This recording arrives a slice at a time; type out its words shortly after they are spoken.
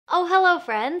Oh, hello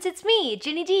friends, it's me,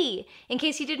 Ginny D. In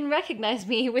case you didn't recognize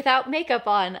me without makeup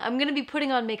on, I'm gonna be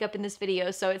putting on makeup in this video,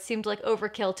 so it seemed like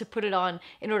overkill to put it on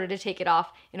in order to take it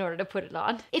off in order to put it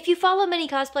on. If you follow many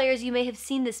cosplayers, you may have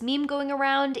seen this meme going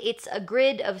around. It's a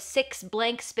grid of 6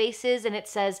 blank spaces and it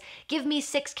says, give me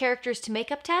 6 characters to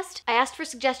makeup test. I asked for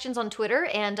suggestions on Twitter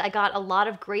and I got a lot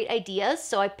of great ideas,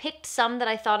 so I picked some that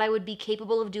I thought I would be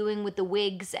capable of doing with the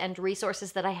wigs and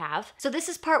resources that I have. So this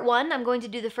is part 1. I'm going to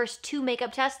do the first 2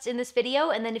 makeup tests in this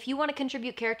video, and then if you want to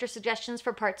contribute character suggestions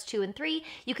for parts 2 and 3,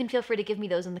 you can feel free to give me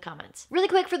those in the comments. Really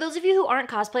quick, for those of you who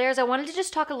aren't cosplayers, I wanted to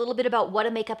just talk a little bit about what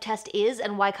a makeup test is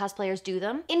and why cosplayers do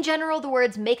them. In general, the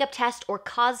words makeup test or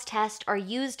cos test are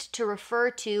used to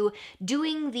refer to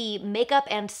doing the makeup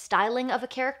and styling of a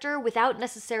character without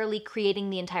necessarily creating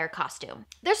the entire costume.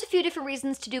 There's a few different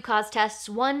reasons to do cos tests.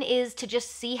 One is to just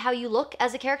see how you look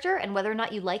as a character and whether or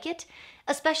not you like it.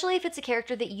 Especially if it's a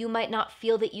character that you might not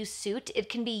feel that you suit, it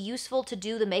can be useful to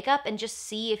do the makeup and just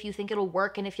see if you think it'll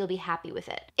work and if you'll be happy with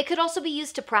it. It could also be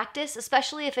used to practice,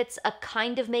 especially if it's a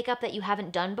kind of makeup that you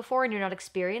haven't done before and you're not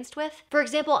experienced with. For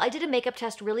example, I did a makeup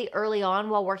test really early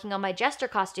on while working on my Jester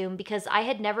costume because I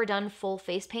had never done full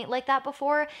face paint like that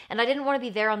before, and I didn't want to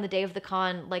be there on the day of the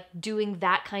con, like doing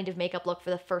that kind of makeup look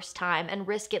for the first time and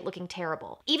risk it looking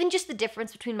terrible. Even just the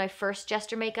difference between my first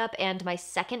Jester makeup and my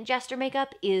second Jester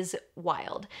makeup is wild.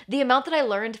 The amount that I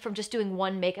learned from just doing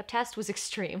one makeup test was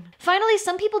extreme. Finally,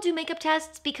 some people do makeup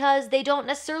tests because they don't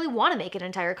necessarily want to make an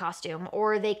entire costume,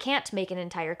 or they can't make an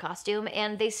entire costume,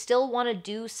 and they still want to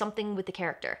do something with the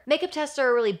character. Makeup tests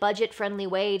are a really budget-friendly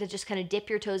way to just kind of dip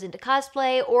your toes into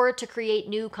cosplay, or to create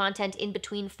new content in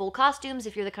between full costumes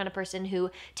if you're the kind of person who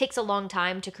takes a long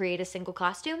time to create a single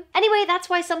costume. Anyway, that's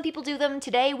why some people do them.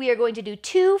 Today we are going to do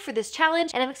 2 for this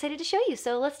challenge, and I'm excited to show you,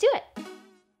 so let's do it.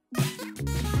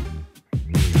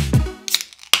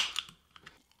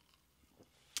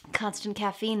 Constant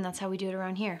caffeine, that's how we do it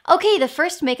around here. Okay, the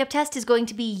first makeup test is going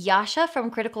to be Yasha from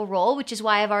Critical Role, which is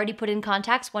why I've already put in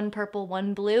contacts, 1 purple,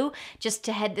 1 blue. Just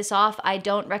to head this off, I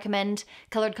don't recommend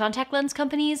colored contact lens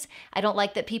companies. I don't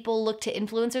like that people look to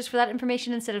influencers for that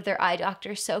information instead of their eye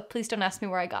doctors, so please don't ask me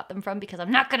where I got them from because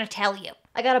I'm not gonna tell you.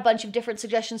 I got a bunch of different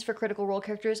suggestions for Critical Role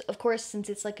characters, of course, since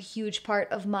it's like a huge part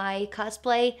of my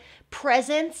cosplay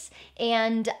presence,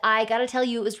 and I gotta tell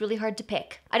you, it was really hard to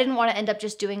pick. I didn't want to end up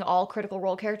just doing all Critical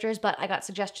Role characters, but I got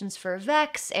suggestions for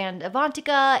Vex and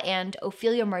Avantika and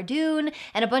Ophelia Mardoon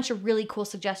and a bunch of really cool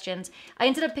suggestions. I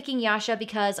ended up picking Yasha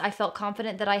because I felt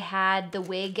confident that I had the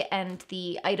wig and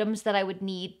the items that I would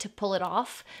need to pull it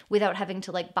off without having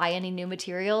to like buy any new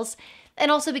materials. And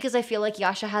also because I feel like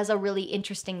Yasha has a really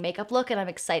interesting makeup look and I'm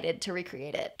excited to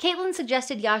recreate it. Caitlin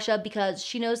suggested Yasha because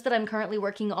she knows that I'm currently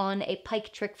working on a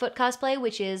Pike Trickfoot cosplay,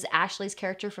 which is Ashley's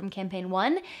character from Campaign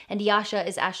 1, and Yasha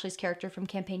is Ashley's character from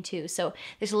Campaign 2, so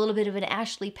there's a little bit of an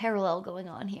Ashley parallel going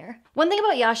on here. One thing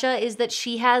about Yasha is that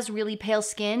she has really pale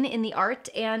skin in the art,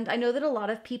 and I know that a lot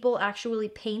of people actually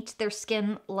paint their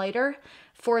skin lighter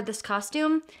for this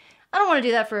costume. I don't want to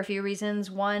do that for a few reasons.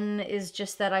 One is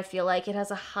just that I feel like it has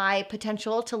a high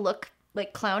potential to look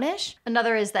like clownish.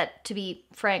 Another is that, to be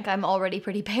frank, I'm already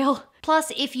pretty pale.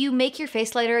 Plus, if you make your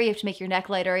face lighter, you have to make your neck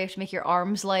lighter, you have to make your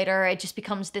arms lighter, it just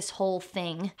becomes this whole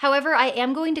thing. However, I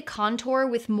am going to contour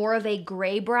with more of a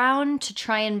gray-brown to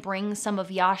try and bring some of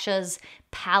Yasha's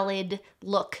pallid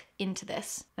look into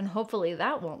this. And hopefully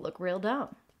that won't look real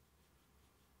dumb.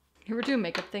 You ever do a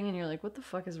makeup thing and you're like, what the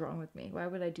fuck is wrong with me? Why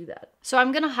would I do that? So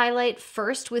I'm gonna highlight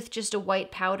first with just a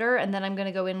white powder, and then I'm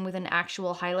gonna go in with an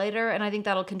actual highlighter, and I think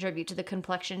that'll contribute to the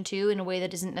complexion too in a way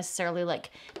that isn't necessarily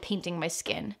like painting my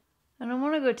skin. I don't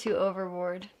wanna go too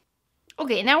overboard.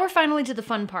 Okay, now we're finally to the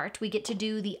fun part. We get to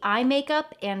do the eye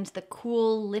makeup and the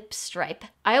cool lip stripe.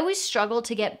 I always struggle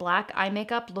to get black eye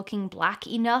makeup looking black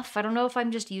enough. I don't know if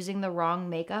I'm just using the wrong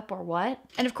makeup or what.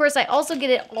 And of course, I also get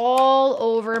it all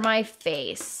over my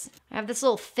face. I have this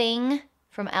little thing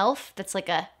from Elf that's like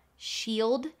a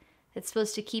shield. It's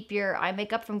supposed to keep your eye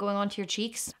makeup from going onto your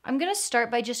cheeks. I'm gonna start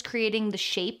by just creating the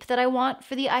shape that I want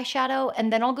for the eyeshadow,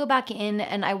 and then I'll go back in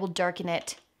and I will darken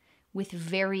it with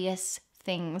various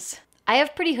things. I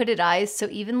have pretty hooded eyes, so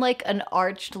even like an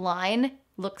arched line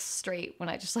looks straight when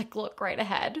I just like look right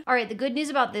ahead. All right, the good news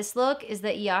about this look is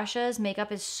that Yasha's makeup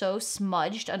is so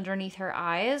smudged underneath her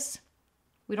eyes,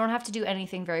 we don't have to do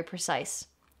anything very precise.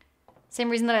 Same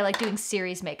reason that I like doing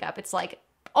series makeup. It's like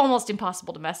almost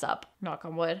impossible to mess up, knock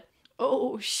on wood.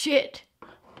 Oh shit.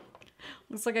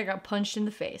 Looks like I got punched in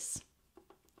the face,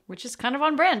 which is kind of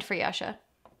on brand for Yasha.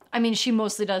 I mean, she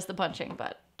mostly does the punching,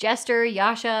 but Jester,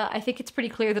 Yasha, I think it's pretty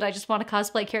clear that I just want to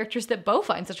cosplay characters that Bo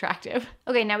finds attractive.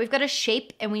 Okay, now we've got a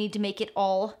shape and we need to make it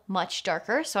all much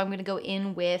darker. So I'm gonna go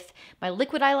in with my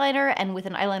liquid eyeliner and with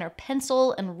an eyeliner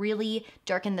pencil and really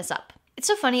darken this up. It's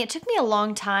so funny, it took me a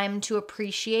long time to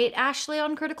appreciate Ashley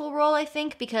on Critical Role, I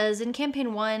think, because in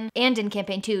Campaign 1 and in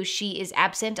Campaign 2, she is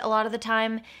absent a lot of the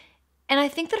time. And I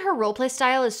think that her roleplay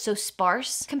style is so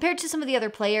sparse. Compared to some of the other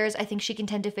players, I think she can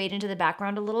tend to fade into the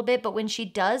background a little bit, but when she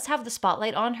does have the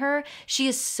spotlight on her, she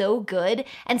is so good.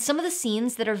 And some of the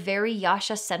scenes that are very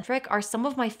Yasha-centric are some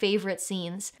of my favorite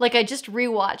scenes. Like, I just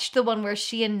rewatched the one where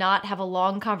she and Nott have a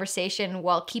long conversation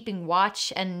while keeping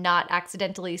watch, and Nott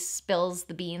accidentally spills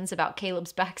the beans about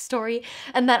Caleb's backstory.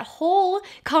 And that whole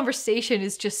conversation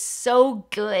is just so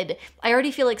good. I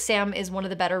already feel like Sam is one of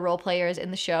the better role players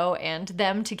in the show, and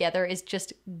them together is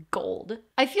just gold.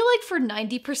 I feel like for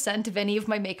 90% of any of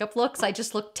my makeup looks, I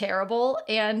just look terrible,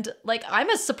 and like I'm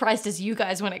as surprised as you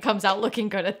guys when it comes out looking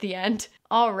good at the end.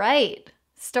 All right,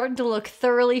 starting to look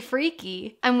thoroughly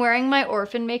freaky. I'm wearing my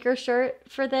Orphan Maker shirt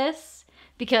for this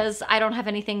because I don't have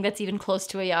anything that's even close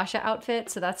to a Yasha outfit,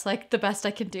 so that's like the best I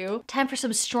can do. Time for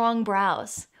some strong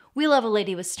brows. We love a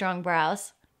lady with strong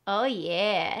brows. Oh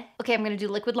yeah. Okay, I'm gonna do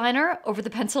liquid liner over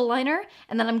the pencil liner,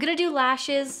 and then I'm gonna do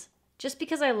lashes just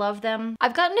because I love them.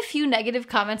 I've gotten a few negative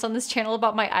comments on this channel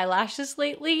about my eyelashes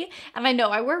lately, and I know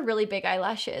I wear really big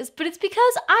eyelashes, but it's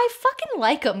because I fucking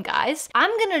like them, guys. I'm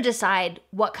gonna decide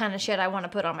what kind of shit I want to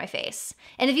put on my face.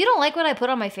 And if you don't like what I put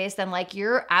on my face, then like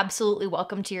you're absolutely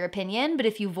welcome to your opinion, but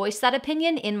if you voice that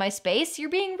opinion in my space, you're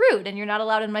being rude and you're not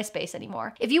allowed in my space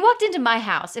anymore. If you walked into my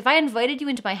house, if I invited you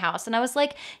into my house and I was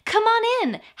like, come on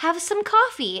in, have some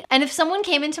coffee. And if someone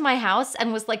came into my house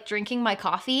and was like drinking my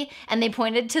coffee and they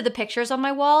pointed to the pictures on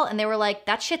my wall and they were like,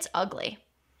 that shit's ugly.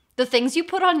 The things you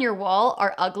put on your wall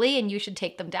are ugly and you should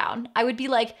take them down. I would be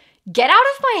like, get out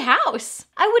of my house.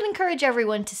 I would encourage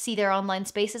everyone to see their online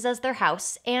spaces as their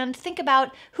house and think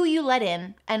about who you let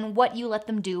in and what you let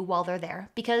them do while they're there,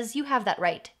 because you have that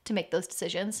right to make those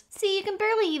decisions. See, you can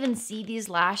barely even see these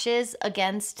lashes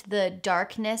against the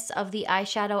darkness of the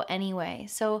eyeshadow anyway,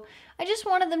 so I just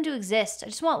wanted them to exist. I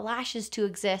just want lashes to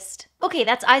exist. Okay,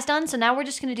 that's eyes done, so now we're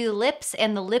just gonna do the lips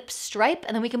and the lip stripe,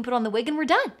 and then we can put on the wig and we're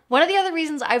done. One of the other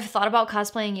reasons I've thought about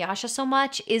cosplaying Yasha so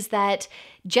much is that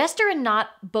Jester and Nott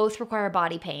both require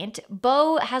body paint.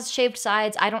 Bo has shaved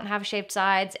sides, I don't have shaved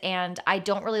sides, and I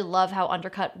don't really love how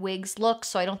undercut wigs look,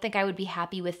 so I don't think I would be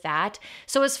happy with that.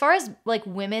 So as far as like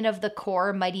women of the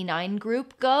core Mighty Nine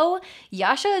group go,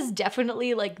 Yasha is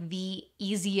definitely like the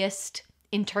easiest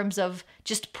in terms of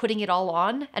just putting it all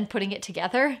on and putting it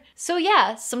together. So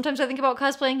yeah, sometimes I think about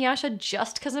cosplaying Yasha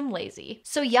just because I'm lazy.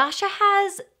 So Yasha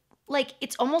has like,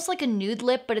 it's almost like a nude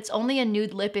lip, but it's only a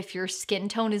nude lip if your skin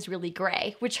tone is really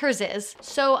gray, which hers is.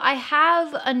 So I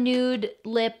have a nude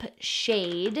lip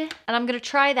shade and I'm gonna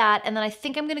try that, and then I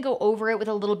think I'm gonna go over it with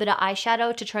a little bit of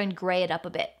eyeshadow to try and gray it up a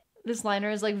bit. This liner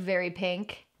is like very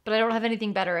pink, but I don't have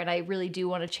anything better and I really do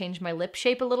want to change my lip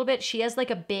shape a little bit. She has like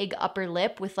a big upper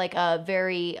lip with like a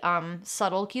very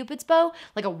subtle cupid's bow,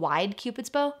 like a wide cupid's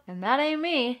bow, and that ain't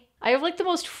me. I have like the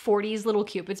most 40s little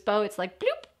cupid's bow. It's like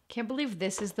bloop. Can't believe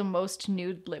this is the most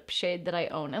nude lip shade that I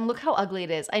own. And look how ugly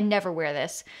it is. I never wear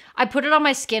this. I put it on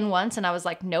my skin once and I was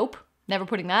like, nope, never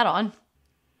putting that on.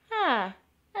 Ah,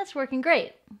 that's working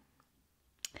great.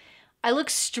 I look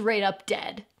straight up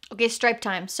dead. Okay, stripe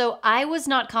time. So I was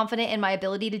not confident in my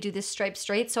ability to do this stripe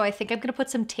straight, so I think I'm gonna put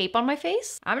some tape on my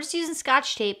face. I'm just using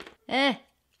Scotch tape. I'm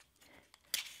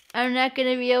not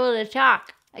gonna be able to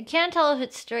talk. I can't tell if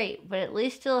it's straight, but at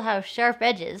least it'll have sharp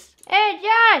edges. Hey,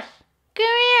 Josh! Come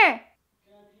here!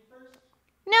 Can I pee first?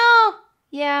 No!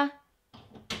 Yeah.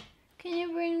 Can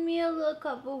you bring me a little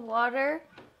cup of water?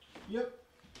 Yep.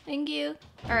 Thank you.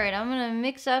 Alright, I'm gonna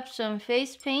mix up some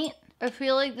face paint. I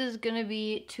feel like this is gonna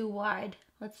be too wide.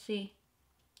 Let's see.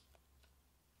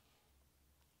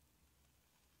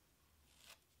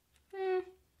 Could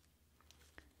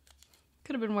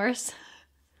have been worse.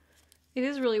 It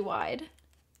is really wide.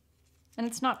 And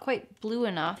it's not quite blue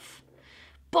enough.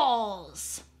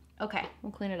 Balls! Okay,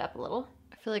 we'll clean it up a little.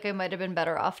 I feel like I might have been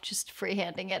better off just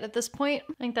freehanding it at this point.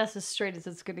 I think that's as straight as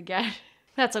it's gonna get.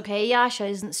 That's okay, Yasha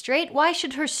isn't straight. Why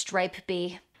should her stripe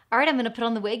be? Alright, I'm gonna put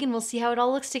on the wig and we'll see how it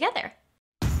all looks together.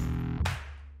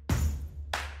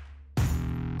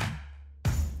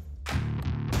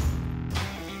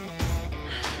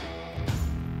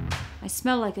 I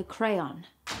smell like a crayon.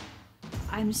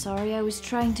 I'm sorry, I was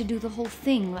trying to do the whole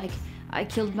thing, like, I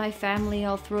killed my family,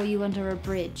 I'll throw you under a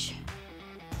bridge.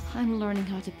 I'm learning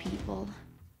how to people.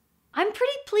 I'm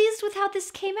pretty pleased with how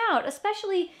this came out,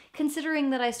 especially considering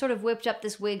that I sort of whipped up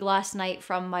this wig last night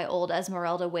from my old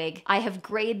Esmeralda wig. I have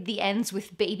grayed the ends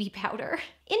with baby powder.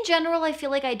 In general, I feel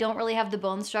like I don't really have the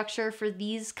bone structure for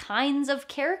these kinds of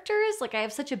characters. Like, I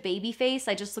have such a baby face,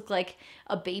 I just look like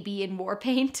a baby in war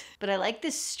paint. But I like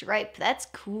this stripe, that's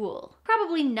cool.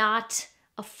 Probably not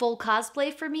a full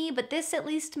cosplay for me, but this at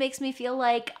least makes me feel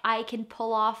like I can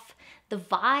pull off the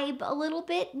vibe a little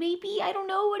bit, maybe? I don't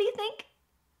know, what do you think?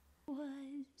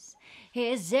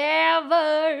 Is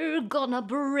ever gonna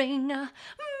bring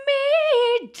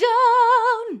me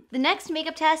down? The next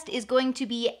makeup test is going to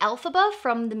be Elphaba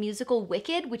from the musical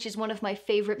Wicked, which is one of my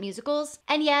favorite musicals.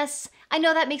 And yes, I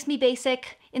know that makes me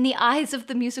basic in the eyes of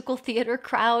the musical theater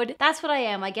crowd. That's what I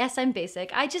am, I guess I'm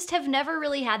basic. I just have never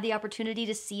really had the opportunity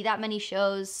to see that many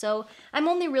shows, so I'm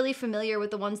only really familiar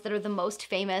with the ones that are the most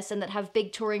famous and that have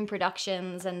big touring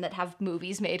productions and that have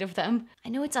movies made of them. I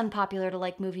know it's unpopular to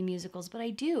like movie musicals, but I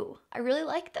do. I really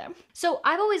like them. So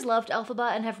I've always loved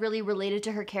Elphaba and have really related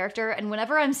to her character, and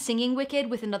whenever I'm singing Wicked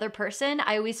with another person,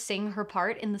 I always sing her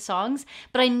part in the songs,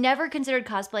 but I never considered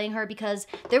cosplaying her because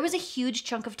there was a huge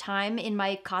chunk of time in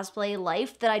my cosplay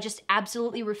life that I just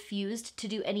absolutely refused to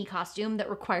do any costume that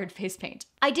required face paint.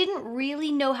 I didn't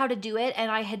really know how to do it,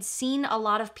 and I had seen a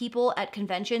lot of people at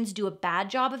conventions do a bad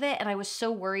job of it, and I was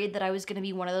so worried that I was gonna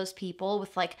be one of those people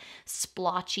with like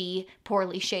splotchy,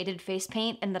 poorly shaded face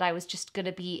paint and that I was just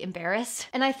gonna be embarrassed.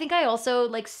 And I think I also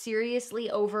like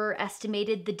seriously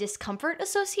overestimated the discomfort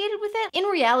associated with it. In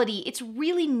reality, it's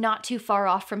really not too far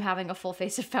off from having a full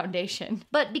face of foundation.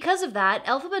 But because of that,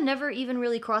 Elphaba never even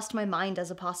really crossed my mind as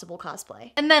a possible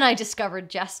cosplay. And then I discovered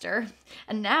Jester,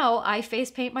 and now I face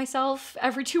paint myself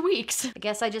every 2 weeks. I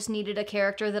guess I just needed a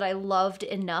character that I loved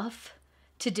enough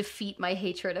to defeat my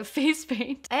hatred of face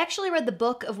paint. I actually read the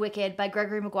book of Wicked by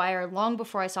Gregory Maguire long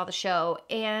before I saw the show,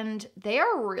 and they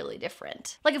are really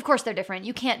different. Like, of course they're different.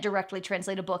 You can't directly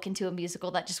translate a book into a musical,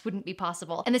 that just wouldn't be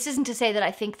possible. And this isn't to say that I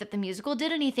think that the musical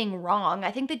did anything wrong. I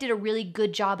think they did a really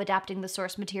good job adapting the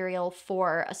source material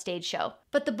for a stage show.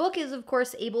 But the book is, of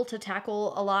course, able to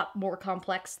tackle a lot more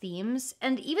complex themes,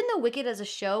 and even though Wicked as a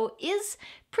show is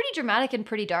pretty dramatic and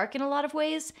pretty dark in a lot of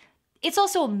ways, it's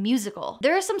also a musical.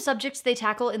 There are some subjects they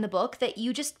tackle in the book that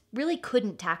you just really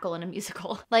couldn't tackle in a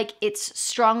musical. Like, it's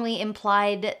strongly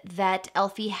implied that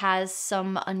Elphie has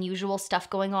some unusual stuff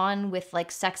going on with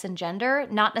like sex and gender,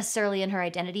 not necessarily in her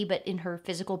identity, but in her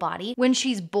physical body. When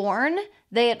she's born,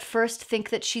 they at first think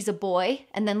that she's a boy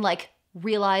and then like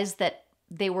realize that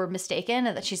they were mistaken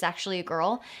and that she's actually a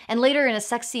girl. And later in a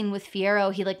sex scene with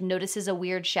Fiyero, he like notices a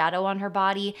weird shadow on her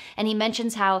body, and he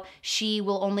mentions how she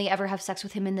will only ever have sex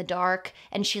with him in the dark,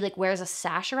 and she like wears a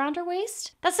sash around her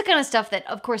waist. That's the kind of stuff that,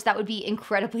 of course, that would be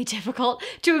incredibly difficult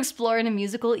to explore in a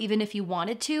musical even if you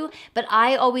wanted to, but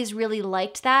I always really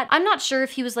liked that. I'm not sure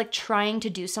if he was like trying to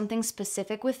do something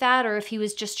specific with that, or if he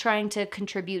was just trying to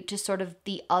contribute to sort of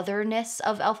the otherness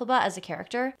of Elphaba as a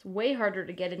character. It's way harder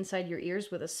to get inside your ears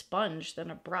with a sponge than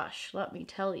a brush, let me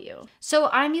tell you. So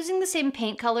I'm using the same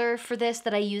paint color for this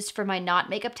that I used for my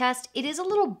not makeup test. It is a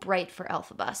little bright for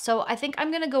Elphaba, so I think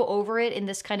I'm gonna go over it in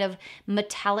this kind of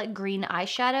metallic green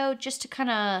eyeshadow just to kind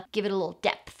of give it a little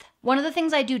depth. One of the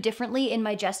things I do differently in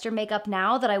my Jester makeup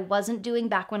now that I wasn't doing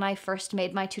back when I first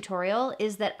made my tutorial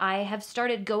is that I have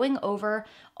started going over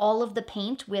all of the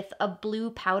paint with a blue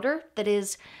powder that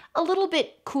is a little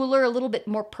bit cooler, a little bit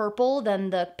more purple than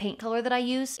the paint color that I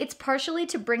use. It's partially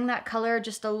to bring that color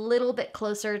just a little bit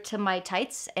closer to my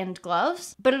tights and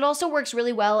gloves, but it also works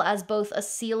really well as both a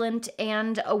sealant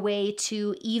and a way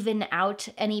to even out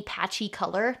any patchy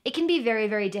color. It can be very,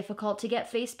 very difficult to get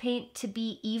face paint to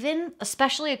be even,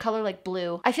 especially a color like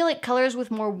blue. I feel like colors with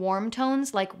more warm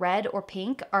tones like red or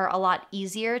pink are a lot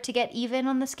easier to get even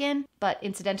on the skin, but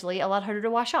incidentally, a lot harder to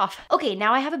wash off. Okay,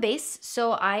 now I have a base,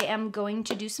 so I am going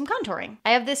to do some contouring.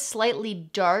 I have this slightly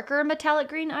darker metallic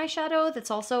green eyeshadow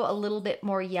that's also a little bit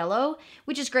more yellow,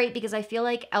 which is great because I feel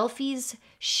like Elphie's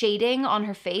shading on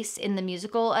her face in the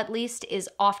musical, at least, is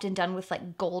often done with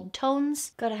like gold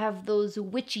tones. Gotta have those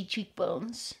witchy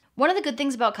cheekbones. One of the good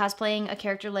things about cosplaying a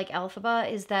character like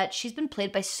Elphaba is that she's been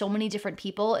played by so many different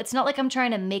people. It's not like I'm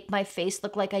trying to make my face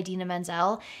look like Idina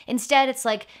Menzel. Instead, it's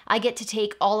like I get to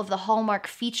take all of the hallmark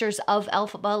features of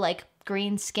Elphaba, like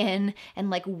green skin and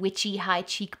like witchy high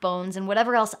cheekbones and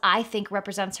whatever else I think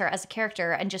represents her as a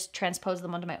character, and just transpose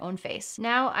them onto my own face.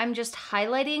 Now I'm just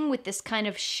highlighting with this kind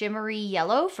of shimmery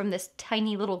yellow from this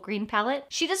tiny little green palette.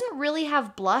 She doesn't really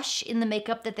have blush in the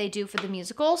makeup that they do for the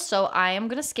musical, so I am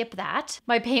gonna skip that.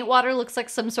 My paint water looks like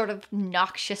some sort of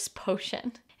noxious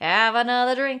potion. have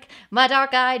another drink, my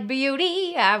dark-eyed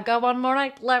beauty. I've got one more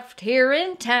night left here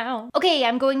in town. Okay,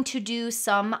 I'm going to do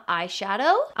some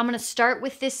eyeshadow. I'm gonna start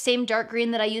with this same dark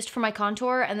green that I used for my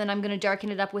contour, and then I'm gonna darken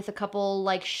it up with a couple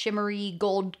like shimmery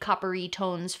gold coppery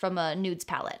tones from a nudes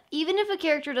palette. Even if a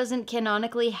character doesn't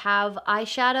canonically have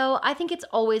eyeshadow, I think it's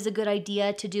always a good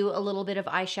idea to do a little bit of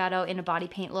eyeshadow in a body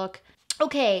paint look.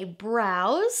 Okay,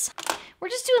 brows. We're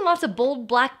just doing lots of bold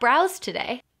black brows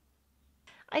today.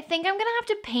 I think I'm gonna have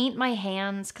to paint my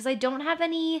hands because I don't have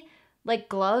any like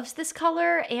gloves this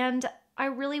color, and I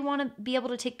really want to be able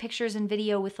to take pictures and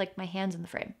video with like my hands in the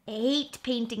frame. I hate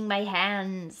painting my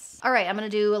hands. All right, I'm gonna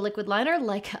do a liquid liner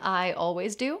like I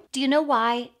always do. Do you know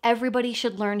why everybody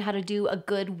should learn how to do a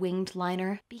good winged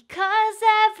liner? Because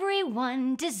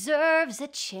everyone deserves a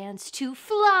chance to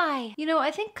fly. You know,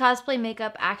 I think cosplay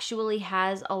makeup actually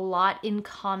has a lot in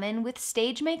common with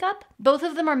stage makeup. Both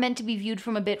of them are meant to be viewed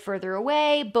from a bit further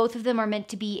away. Both of them are meant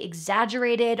to be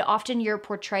exaggerated. Often you're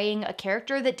portraying a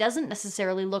character that doesn't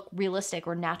necessarily look realistic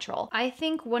or natural. I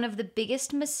think one of the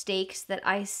biggest mistakes that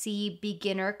I see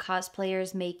beginner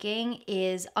cosplayers making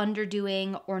is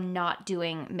underdoing or not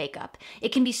doing makeup.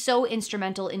 It can be so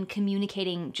instrumental in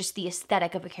communicating just the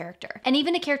aesthetic of a character. And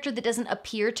even a character that doesn't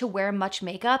appear to wear much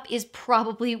makeup is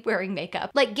probably wearing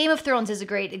makeup. Like Game of Thrones is a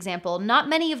great example. Not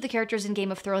many of the characters in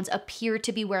Game of Thrones appear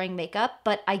to be wearing makeup,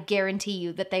 but I guarantee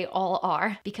you that they all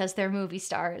are because they're movie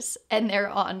stars and they're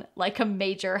on like a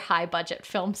major high budget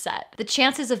film set. The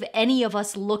chances of any of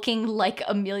us looking like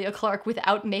Emilia Clarke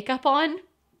without makeup on,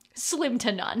 slim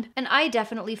to none. And I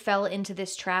definitely fell into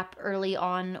this trap early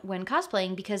on when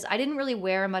cosplaying because I didn't really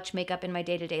wear much makeup in my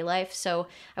day-to-day life, so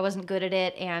I wasn't good at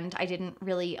it and I didn't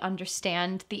really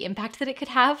understand the impact that it could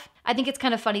have. I think it's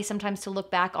kind of funny sometimes to look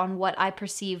back on what I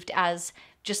perceived as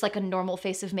just like a normal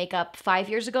face of makeup 5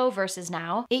 years ago versus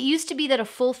now. It used to be that a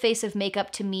full face of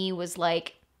makeup to me was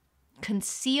like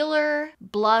concealer,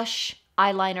 blush,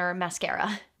 eyeliner,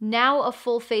 mascara. Now a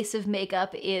full face of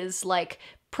makeup is like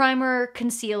primer,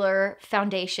 concealer,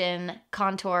 foundation,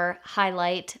 contour,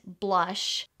 highlight,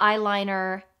 blush,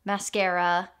 eyeliner,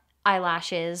 mascara,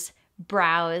 eyelashes,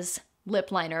 brows,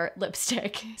 lip liner,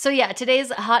 lipstick. So yeah,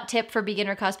 today's hot tip for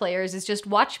beginner cosplayers is just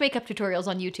watch makeup tutorials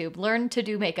on YouTube. Learn to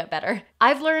do makeup better.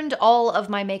 I've learned all of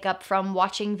my makeup from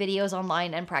watching videos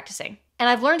online and practicing. And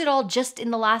I've learned it all just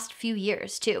in the last few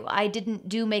years too. I didn't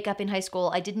do makeup in high school.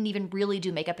 I didn't even really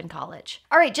do makeup in college.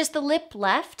 All right, just the lip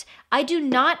left. I do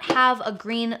not have a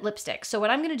green lipstick. So what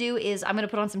I'm gonna do is I'm gonna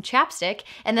put on some chapstick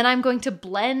and then I'm going to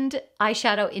blend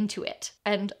eyeshadow into it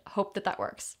and hope that that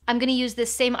works. I'm gonna use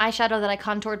this same eyeshadow that I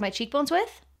contoured my cheekbones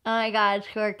with. Oh my god,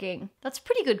 it's working. That's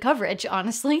pretty good coverage,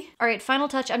 honestly. All right, final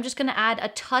touch. I'm just gonna add a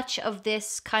touch of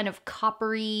this kind of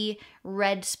coppery,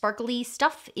 red, sparkly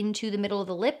stuff into the middle of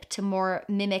the lip to more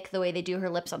mimic the way they do her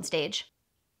lips on stage.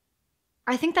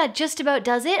 I think that just about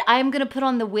does it. I'm gonna put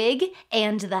on the wig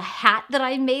and the hat that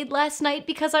I made last night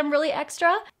because I'm really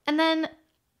extra, and then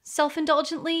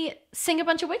self-indulgently sing a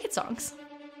bunch of Wicked songs.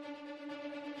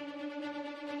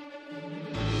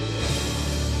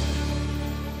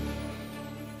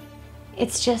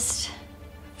 It's just,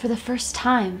 for the first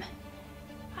time,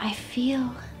 I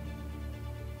feel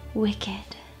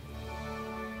wicked.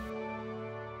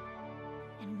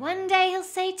 And one day he'll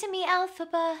say to me,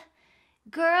 Elphaba,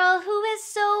 girl who is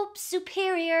so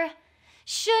superior,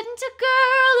 shouldn't a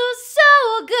girl who's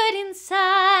so good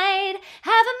inside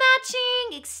have a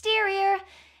matching exterior?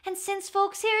 And since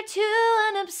folks here to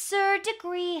an absurd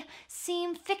degree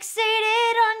seem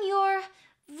fixated on your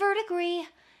verdigris,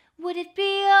 would it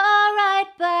be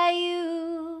alright by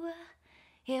you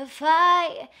if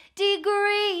I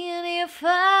degree and if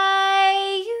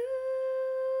I you?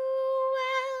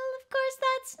 Well, of course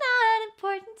that's not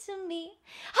important to me.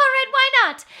 Alright, why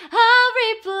not? I'll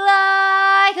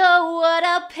reply, oh, what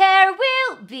a pair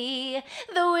we'll be,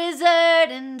 the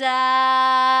wizard and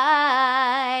I.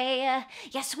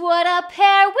 Yes, what a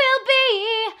pair we'll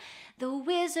be, the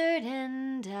wizard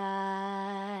and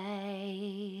I.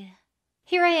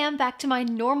 Here I am back to my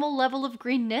normal level of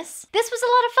greenness. This was a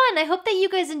lot of fun. I hope that you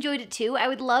guys enjoyed it too. I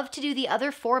would love to do the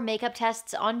other 4 makeup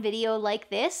tests on video like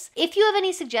this. If you have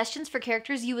any suggestions for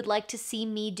characters you would like to see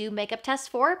me do makeup tests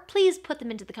for, please put them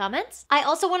into the comments. I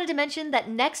also wanted to mention that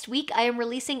next week I am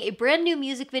releasing a brand new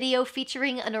music video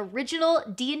featuring an original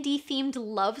D&D themed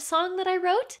love song that I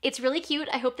wrote. It's really cute.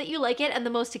 I hope that you like it. And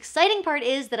the most exciting part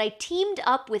is that I teamed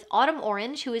up with Autumn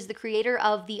Orange, who is the creator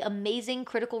of the amazing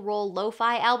Critical Role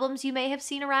lo-fi albums you may have have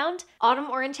seen around.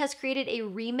 Autumn Orange has created a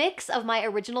remix of my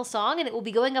original song, and it will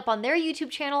be going up on their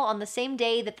YouTube channel on the same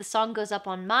day that the song goes up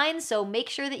on mine, so make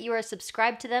sure that you are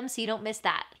subscribed to them so you don't miss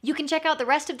that. You can check out the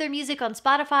rest of their music on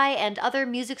Spotify and other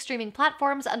music streaming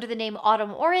platforms under the name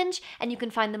Autumn Orange, and you can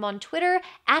find them on Twitter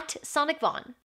 @SonicVaughn.